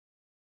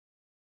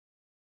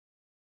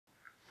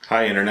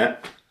Hi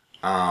Internet.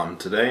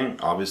 Today,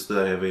 obviously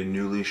I have a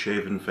newly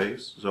shaven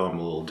face, so I'm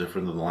a little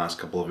different than the last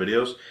couple of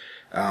videos.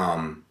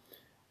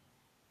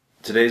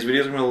 Today's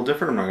video is going to be a little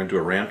different. I'm not going to do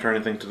a rant or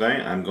anything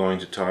today. I'm going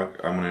to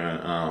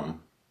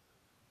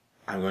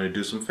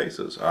do some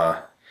faces.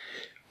 A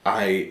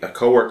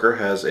coworker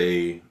has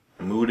a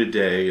mood a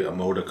day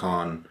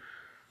emoticon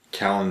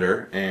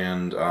calendar,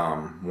 and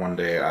one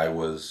day I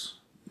was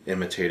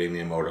imitating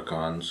the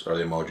emoticons or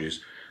the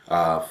emojis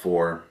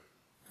for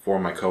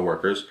my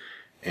coworkers,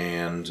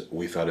 and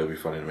we thought it would be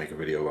funny to make a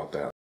video about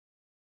that.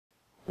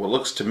 What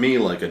looks to me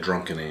like a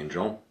drunken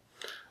angel,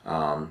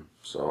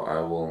 so I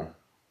will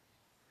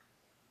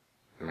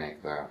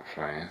make that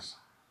face,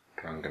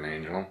 drunken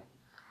angel,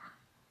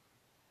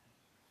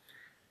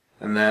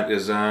 and that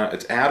is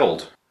it's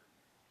addled,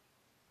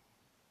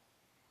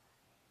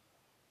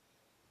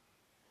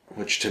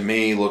 which to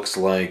me looks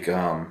like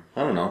I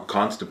don't know,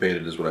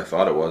 constipated is what I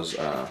thought it was.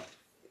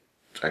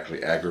 It's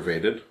actually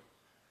aggravated.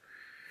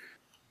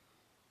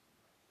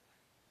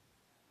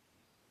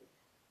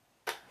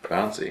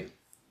 Bouncy.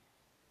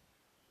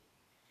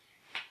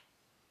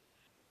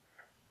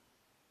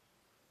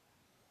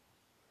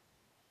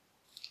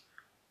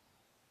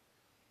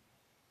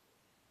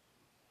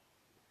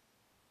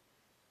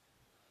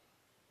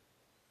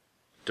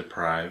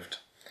 Deprived.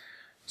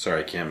 Sorry,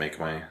 I can't make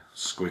my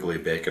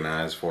squiggly bacon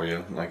eyes for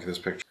you like this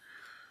picture.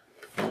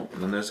 Oh,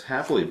 and then there's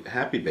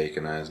happy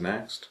bacon eyes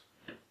next.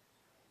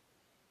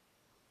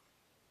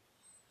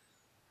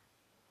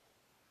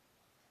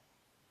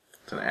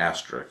 It's an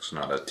asterisk,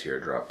 not a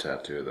teardrop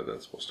tattoo that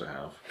that's supposed to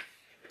have.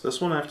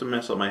 This one I have to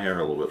mess up my hair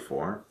a little bit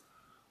for,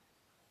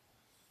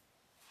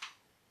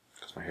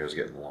 because my hair's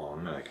getting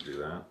long and I can do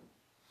that.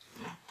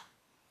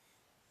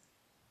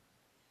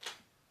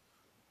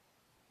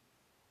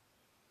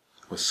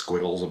 With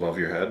squiggles above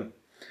your head.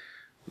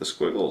 The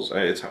squiggles,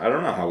 I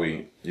don't know how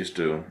we used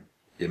to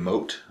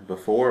emote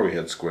before we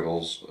had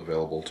squiggles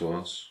available to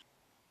us.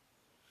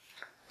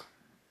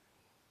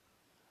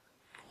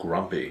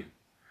 Grumpy.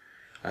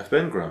 I've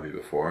been grumpy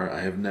before. I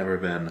have never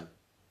been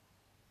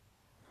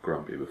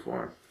grumpy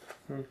before.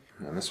 And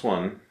this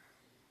one,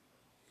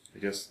 I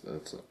guess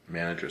that's a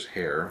manager's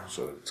hair,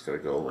 so it's got to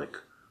go like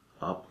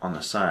up on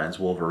the sides,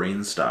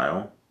 Wolverine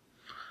style,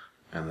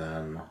 and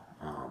then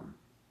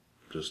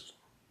just,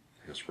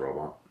 I guess,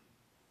 robot.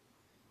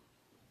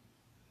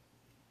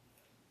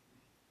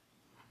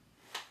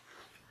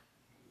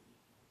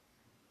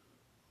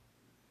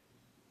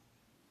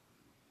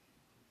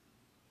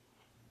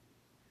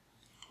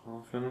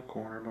 Off in a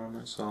corner by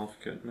myself,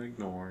 getting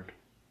ignored.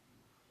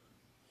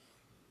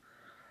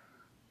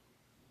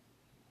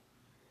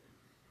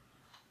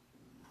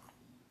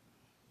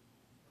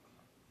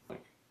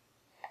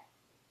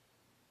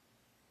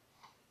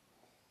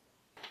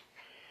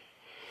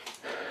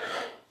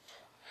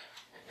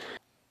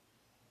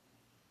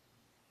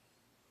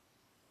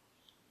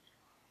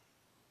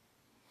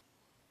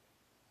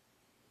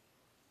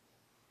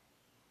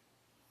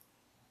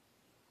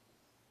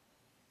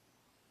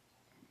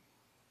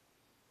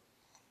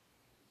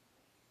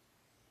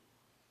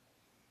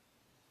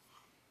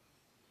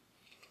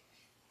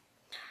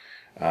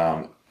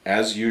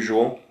 As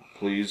usual,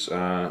 please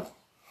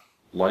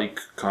like,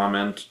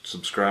 comment,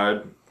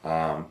 subscribe.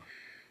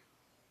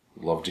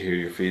 Love to hear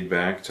your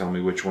feedback. Tell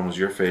me which one was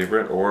your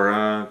favorite,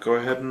 or go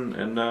ahead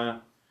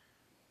and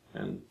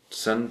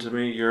send to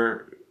me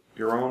your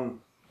own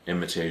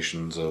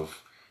imitations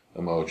of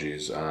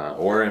emojis.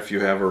 Or if you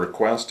have a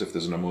request, if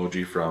there's an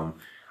emoji from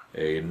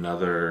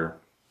another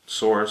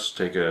source,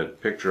 take a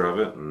picture of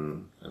it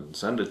and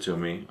send it to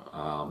me,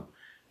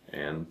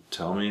 and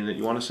tell me that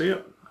you want to see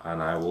it.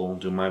 And I will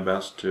do my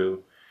best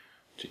to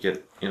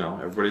get,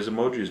 everybody's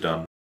emojis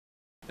done.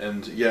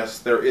 And yes,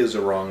 there is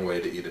a wrong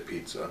way to eat a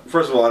pizza.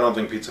 First of all, I don't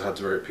think pizza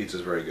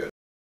is very good.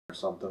 Or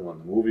something when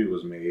the movie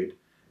was made,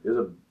 is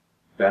a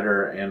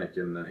better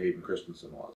Anakin than Hayden Christensen was.